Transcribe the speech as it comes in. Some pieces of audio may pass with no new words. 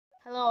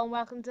Hello and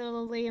welcome to the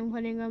Liam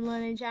Cunningham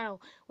Learning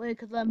Channel, where you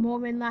could learn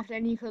more in laughter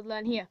and you could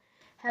learn here.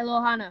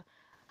 Hello Hannah,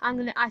 I'm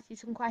going to ask you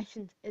some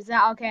questions. Is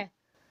that okay?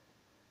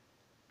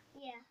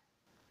 Yeah.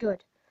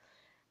 Good.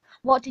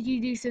 What did you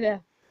do today?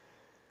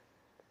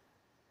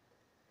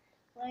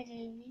 Watch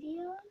a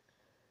video.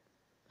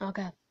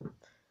 Okay.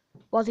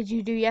 What did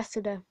you do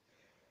yesterday?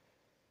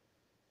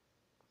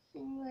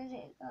 And where did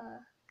it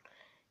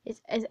go?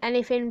 Has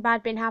anything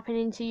bad been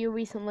happening to you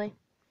recently?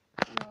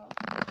 No.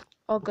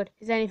 Oh good.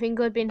 Has anything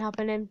good been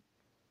happening?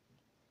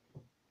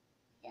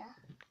 Yeah.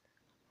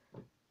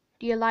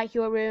 Do you like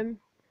your room?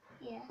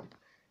 Yeah.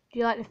 Do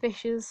you like the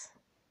fishes?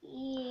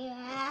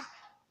 Yeah.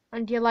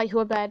 And do you like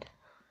your bed?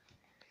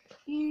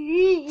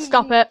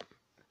 Stop it.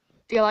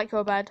 Do you like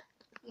your bed?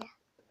 Yeah.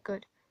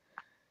 Good.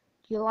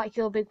 Do you like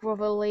your big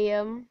brother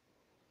Liam?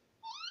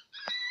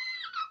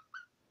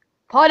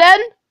 Pardon?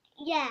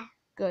 Yeah.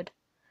 Good.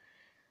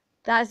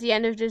 That's the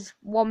end of this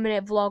 1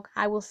 minute vlog.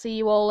 I will see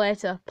you all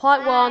later.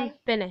 Part Bye. 1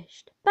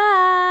 finished.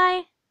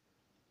 Bye!